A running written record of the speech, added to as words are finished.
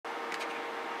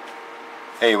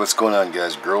Hey, what's going on,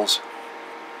 guys and girls?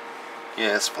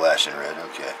 Yeah, it's flashing red.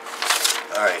 Okay.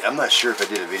 Alright, I'm not sure if I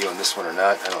did a video on this one or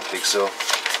not. I don't think so.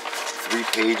 3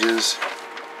 pages.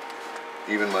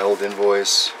 Even my old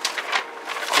invoice.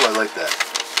 Oh, I like that.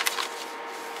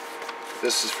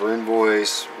 This is for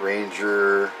invoice,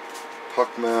 Ranger,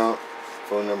 puck mount.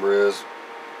 Phone number is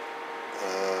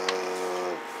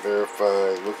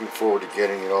verify. Looking forward to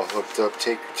getting it all hooked up.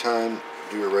 Take your time.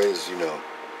 Do it right as you know.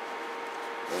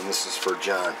 And this is for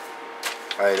John.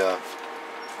 Alright,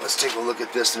 let's take a look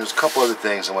at this. And there's a couple other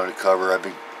things I wanted to cover.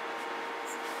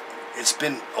 It's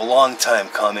been a long time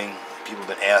coming. People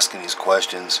have been asking these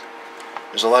questions.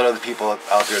 There's a lot of other people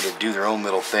out there that do their own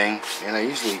little thing, and I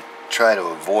usually try to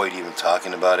avoid even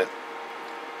talking about it,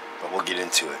 but we'll get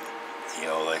into it. You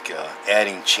know, like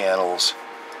adding channels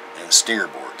and stinger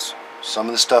boards. Some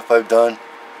of the stuff I've done,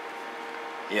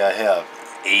 yeah, I have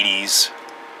 80s,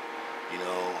 you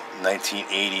know,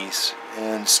 1980s,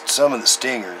 and some of the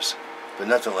stingers, but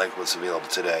nothing like what's available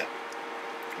today.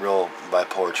 Real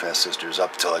bipolar transistors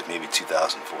up to like maybe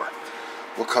 2004.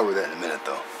 We'll cover that in a minute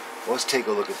though. Let's take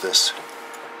a look at this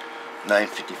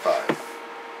 955.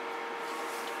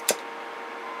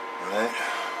 Alright.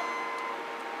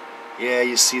 Yeah,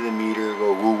 you see the meter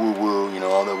go woo woo woo, you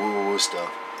know, all that woo woo woo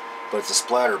stuff. But it's a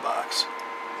splatter box.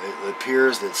 It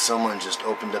appears that someone just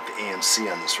opened up the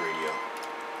AMC on this radio.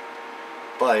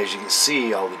 But as you can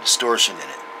see, all the distortion in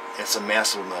it. It's a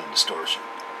massive amount of distortion.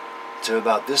 To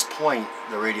about this point,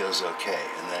 the radio is okay.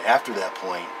 And then after that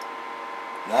point,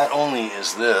 not only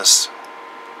is this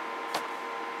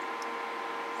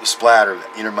the splatter, the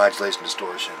intermodulation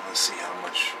distortion. Let's see how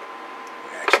much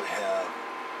we actually have.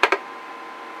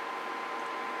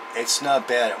 It's not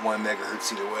bad at 1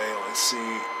 megahertz either way. Let's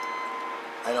see.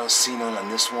 I don't see none on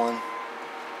this one.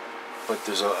 But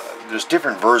there's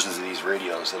different versions of these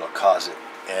radios that'll cause it.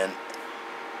 And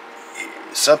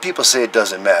some people say it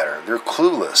doesn't matter. They're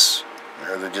clueless.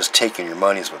 Or they're just taking your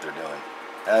money is what they're doing.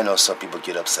 I know some people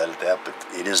get upset at that, but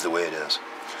it is the way it is.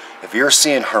 If you're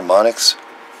seeing harmonics,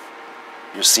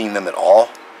 you're seeing them at all,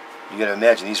 you got to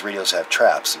imagine these radios have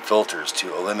traps and filters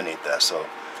to eliminate that. So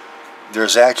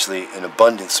there's actually an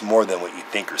abundance more than what you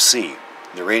think or see.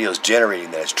 The radio is generating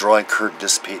that. It's drawing current,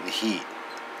 dissipating the heat.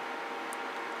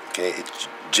 Okay, it's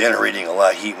generating a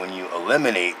lot of heat. When you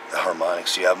eliminate the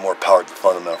harmonics, you have more power at the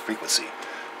fundamental frequency.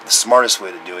 The smartest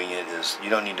way to doing it is you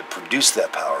don't need to produce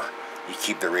that power. You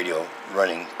keep the radio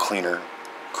running cleaner,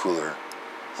 cooler,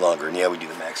 longer. And yeah, we do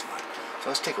the maximum. So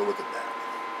let's take a look at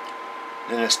that.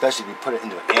 And then especially if you put it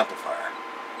into an amplifier.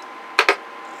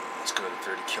 Let's go to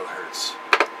 30 kilohertz.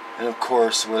 And of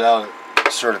course, without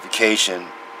certification,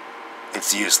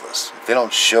 it's useless. If they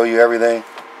don't show you everything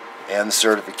and the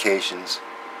certifications,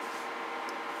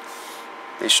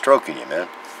 they're stroking you, man.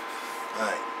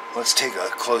 Alright, let's take a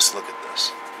close look at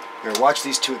this. Here, watch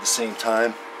these two at the same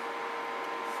time.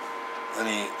 Let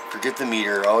me forget the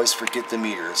meter. Always forget the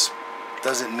meters. It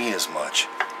doesn't mean as much.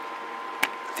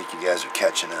 I think you guys are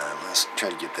catching on. Let's try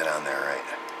to get that on there right.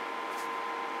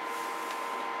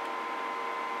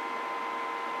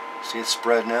 See it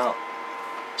spreading out?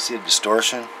 See the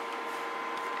distortion?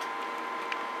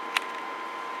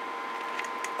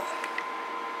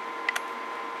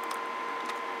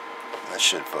 That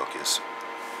should focus.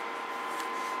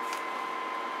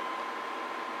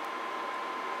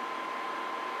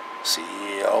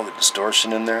 See all the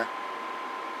distortion in there?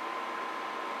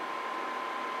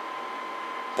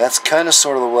 That's kind of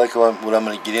sort of like what I'm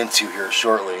going to get into here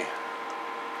shortly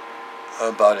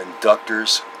about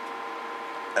inductors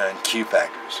and Q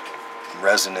factors,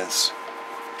 resonance.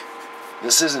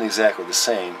 This isn't exactly the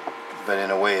same, but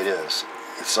in a way it is.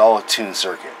 It's all a tuned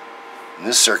circuit. And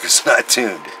this circuit's not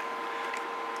tuned.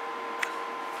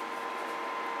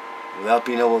 Without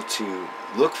being able to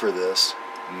look for this,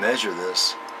 measure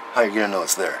this, how are you going to know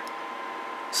it's there?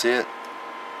 See it?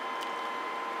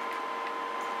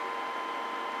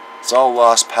 It's all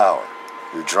lost power.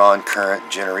 You're drawing current,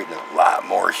 generating a lot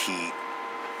more heat,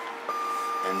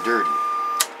 and dirty.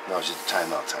 No, it's just a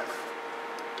timeout timer.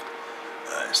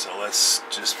 Alright, so let's,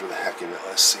 just for the heck of it,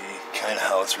 let's see kind of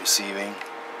how it's receiving.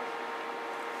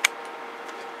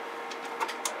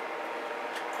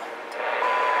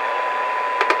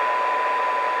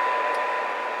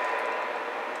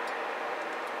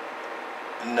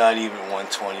 Not even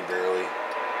 120 barely.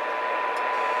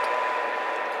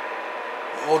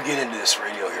 We'll get into this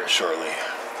radio here shortly.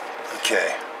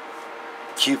 Okay.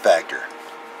 Q factor.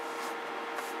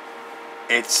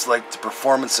 It's like the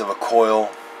performance of a coil.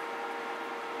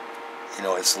 You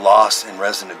know, it's loss in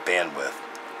resonant bandwidth.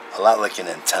 A lot like an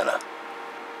antenna.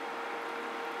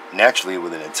 Naturally,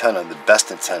 with an antenna, the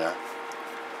best antenna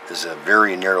is a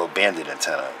very narrow banded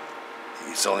antenna.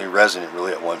 It's only resonant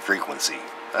really at one frequency.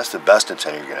 That's the best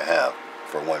antenna you're going to have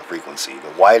for one frequency.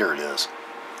 The wider it is,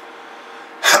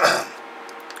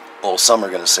 well, some are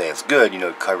going to say it's good, you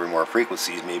know, covering more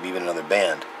frequencies, maybe even another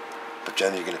band. But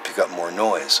then you're going to pick up more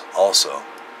noise also.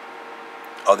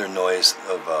 Other noise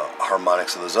of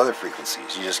harmonics of those other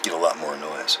frequencies. You just get a lot more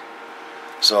noise.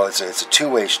 So it's a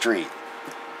two-way street.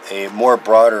 A more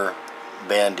broader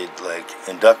banded like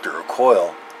inductor or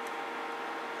coil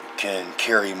can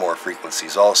carry more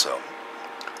frequencies also.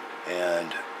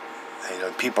 And you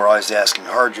know, people are always asking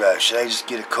hard drive, should I just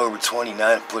get a Cobra 29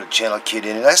 and put a channel kit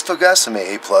in? And I still got some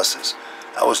A pluses.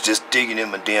 I was just digging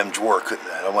in my damn drawer.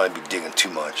 I don't want to be digging too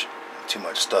much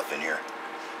stuff in here.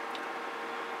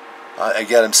 I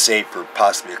got them saved for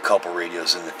possibly a couple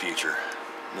radios in the future.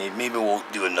 Maybe we'll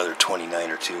do another 29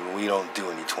 or two. We don't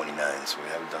do any 29s. We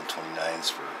haven't done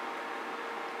 29s for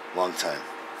a long time.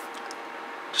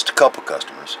 Just a couple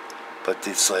customers. But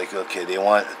it's like, okay, they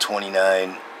want a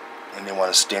 29 and they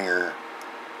want a stinger.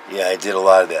 Yeah, I did a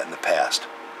lot of that in the past.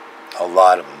 A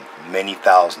lot of them. Many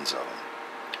thousands of them.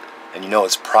 And you know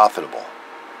it's profitable.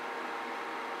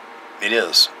 It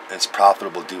is. It's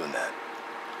profitable doing that.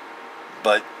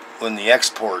 But when the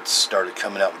exports started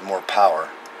coming out with more power,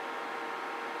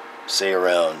 say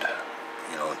around,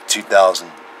 you know,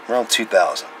 2000, around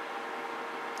 2000,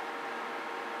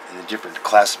 and the different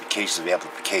classifications of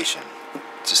amplification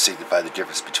to signify the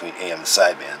difference between AM and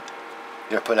sideband,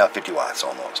 they're putting out 50 watts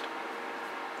almost.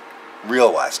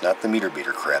 Real watts, not the meter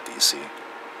beater crap that you see.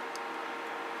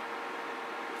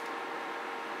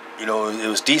 You know, it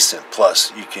was decent.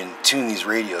 Plus, you can tune these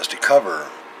radios to cover,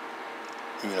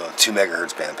 you know, 2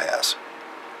 megahertz bandpass.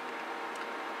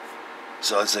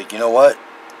 So it's like, you know what?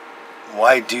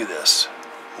 Why do this?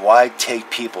 Why take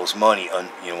people's money on,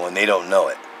 you know, when they don't know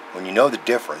it? When you know the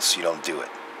difference, you don't do it.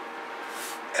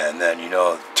 And then, you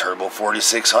know, Turbo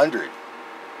 4600.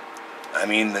 I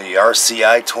mean, the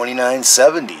RCI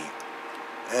 2970.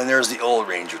 And there's the old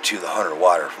Ranger too, the 100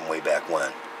 watter from way back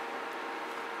when.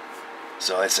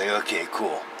 So I say, okay,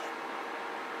 cool.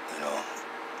 You know,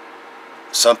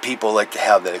 some people like to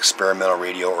have that experimental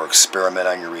radio or experiment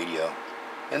on your radio,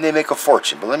 and they make a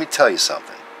fortune. But let me tell you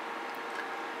something.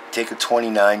 Take a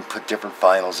 29, put different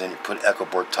finals in it, put echo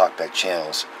board talkback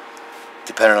channels,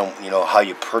 depending on, you know, how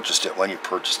you purchased it, when you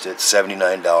purchased it,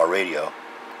 $79 radio.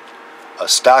 A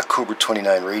stock Cobra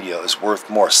 29 radio is worth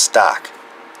more stock.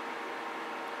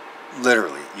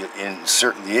 Literally, in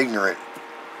certain, the ignorant,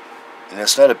 and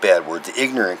that's not a bad word, the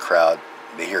ignorant crowd,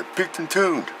 they hear picked and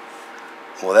tuned.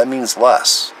 Well, that means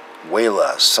less, way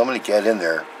less. Somebody get in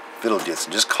there, fiddledits,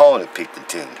 and just calling it picked and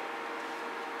tuned.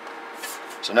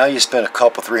 So now you spent a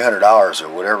couple, $300 or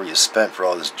whatever you spent for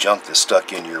all this junk that's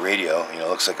stuck into your radio. You know, it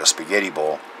looks like a spaghetti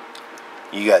bowl.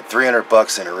 You got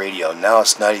 $300 in a radio. Now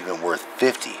it's not even worth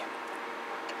 $50.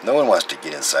 No one wants to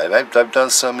get inside. I've done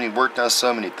so many, worked on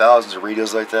so many thousands of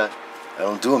radios like that. I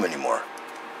don't do them anymore.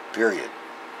 Period.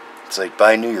 It's like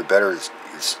buy new, you're better.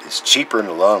 It's cheaper in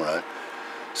the long run.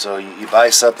 So you buy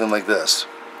something like this.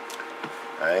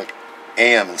 Alright?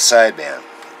 AM and sideband.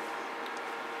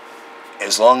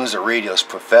 As long as the radio is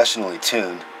professionally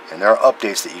tuned, and there are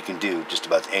updates that you can do just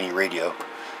about any radio,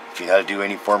 if you know how to do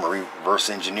any form of reverse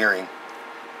engineering,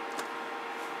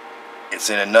 it's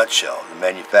in a nutshell. The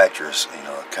manufacturers, you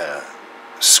know, kind of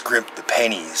scrimped the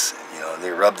pennies. You know,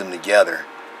 they rubbed them together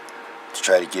to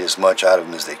try to get as much out of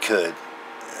them as they could,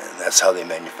 and that's how they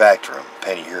manufacture them. A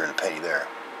penny here and a penny there.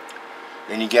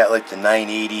 Then you got like the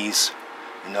 980s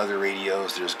and other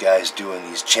radios. There's guys doing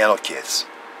these channel kits.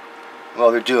 Well,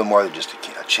 they're doing more than just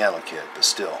a channel kit, but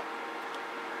still.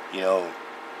 You know,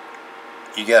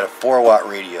 you got a 4-watt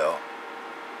radio,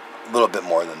 a little bit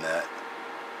more than that,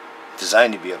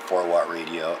 designed to be a 4-watt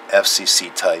radio,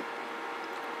 FCC type.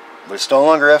 But it's no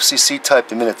longer FCC type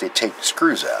the minute they take the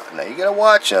screws out. Now you got to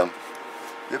watch them.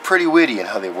 They're pretty witty in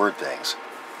how they word things.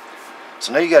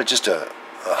 So now you got just a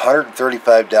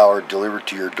 $135 delivered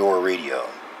to your door radio,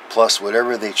 plus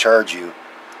whatever they charge you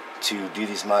to do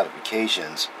these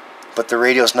modifications. But the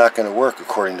radio's not going to work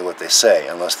according to what they say,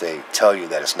 unless they tell you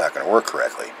that it's not going to work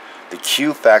correctly. The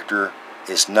Q factor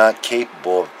is not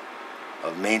capable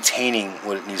of maintaining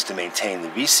what it needs to maintain. The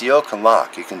VCO can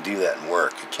lock. It can do that and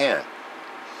work. It can.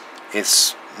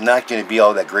 It's not going to be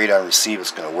all that great on receive.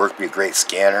 It's going to work, be a great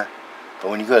scanner. But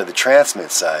when you go to the transmit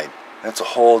side, that's a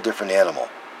whole different animal.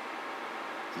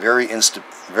 Very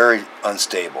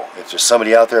unstable. If there's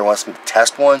somebody out there who wants me to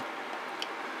test one,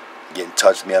 get in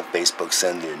touch with me on Facebook,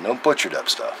 send it. No butchered up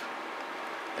stuff.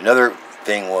 Another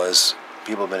thing was,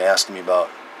 people have been asking me about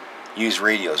used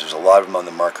radios. There's a lot of them on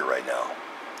the market right now.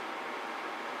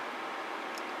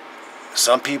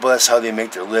 Some people, that's how they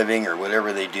make their living, or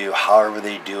whatever they do, however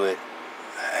they do it.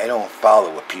 I don't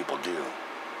follow what people do.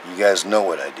 You guys know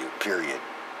what I do, period.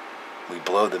 We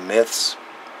blow the myths,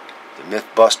 the myth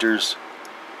busters,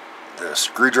 the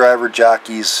screwdriver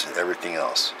jockeys, everything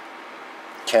else.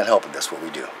 Can't help it, that's what we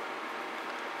do.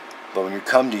 But when you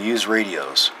come to use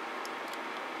radios,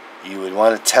 you would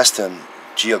want to test them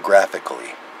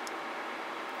geographically.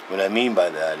 What I mean by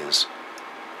that is,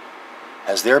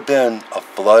 has there been a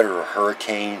flood or a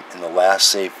hurricane in the last,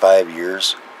 say, 5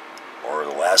 years, or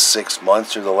the last 6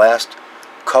 months, or the last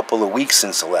couple of weeks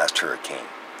since the last hurricane?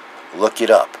 Look it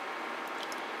up.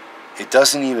 It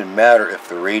doesn't even matter if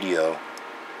the radio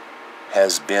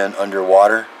has been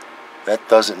underwater. That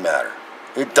doesn't matter.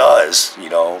 It does, you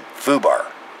know,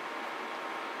 FUBAR.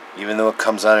 Even though it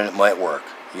comes on and it might work,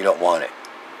 you don't want it.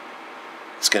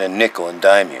 It's going to nickel and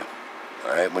dime you.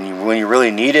 Alright, when you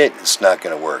really need it, it's not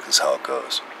going to work, is how it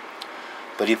goes.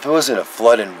 But if it was in a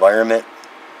flood environment,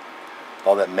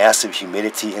 all that massive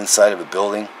humidity inside of a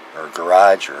building, or a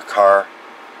garage, or a car,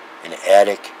 an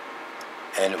attic,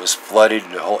 and it was flooded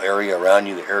in the whole area around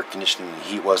you, the air conditioning and the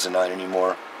heat wasn't on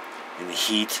anymore, and the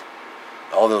heat,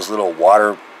 all those little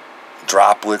water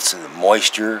droplets and the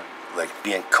moisture, like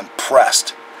being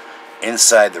compressed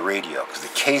inside the radio, because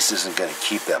the case isn't going to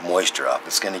keep that moisture up.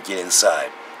 It's going to get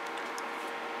inside.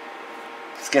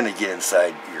 It's going to get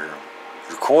inside your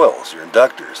coils, your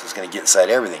inductors. It's going to get inside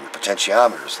everything, your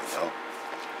potentiometers, you know.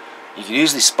 You can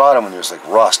usually spot them when there's like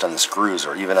rust on the screws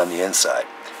or even on the inside.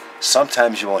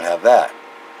 Sometimes you won't have that.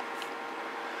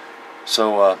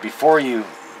 So before you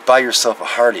buy yourself a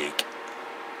heartache,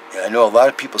 I know a lot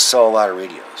of people sell a lot of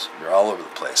radios. They're all over the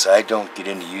place. I don't get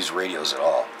into used radios at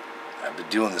all. I've been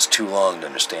doing this too long to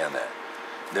understand that.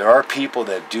 There are people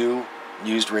that do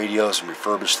used radios and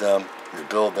refurbish them,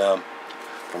 rebuild them,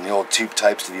 from the old tube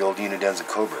types to the old Unidens and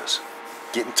Cobras.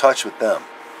 Get in touch with them.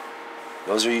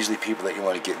 Those are usually people that you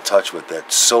want to get in touch with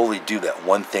that solely do that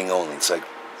one thing only. It's like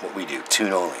what we do,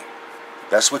 tune only.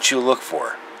 That's what you look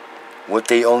for. What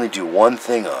they only do one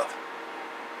thing of.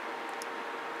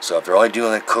 So if they're only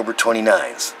doing like Cobra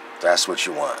 29s, that's what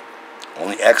you want.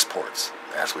 Only exports,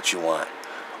 that's what you want.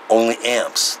 Only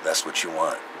amps, that's what you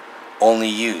want. Only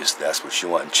used, that's what you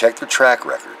want. And check their track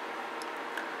record.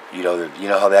 You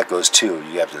know how that goes too.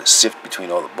 You have to sift between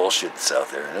all the bullshit that's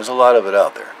out there. And there's a lot of it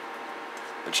out there.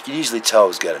 But you can easily tell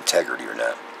if it's got integrity or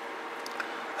not.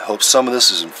 I hope some of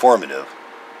this is informative.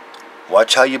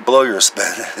 Watch how you blow your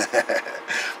spend.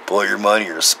 Blow your money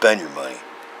or spend your money.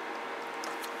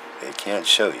 They can't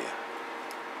show you.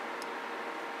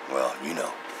 Well, you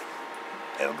know.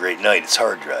 Have a great night. It's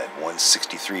Hard Drive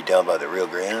 163 down by the Rio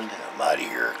Grande. I'm out of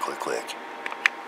here. Click, click.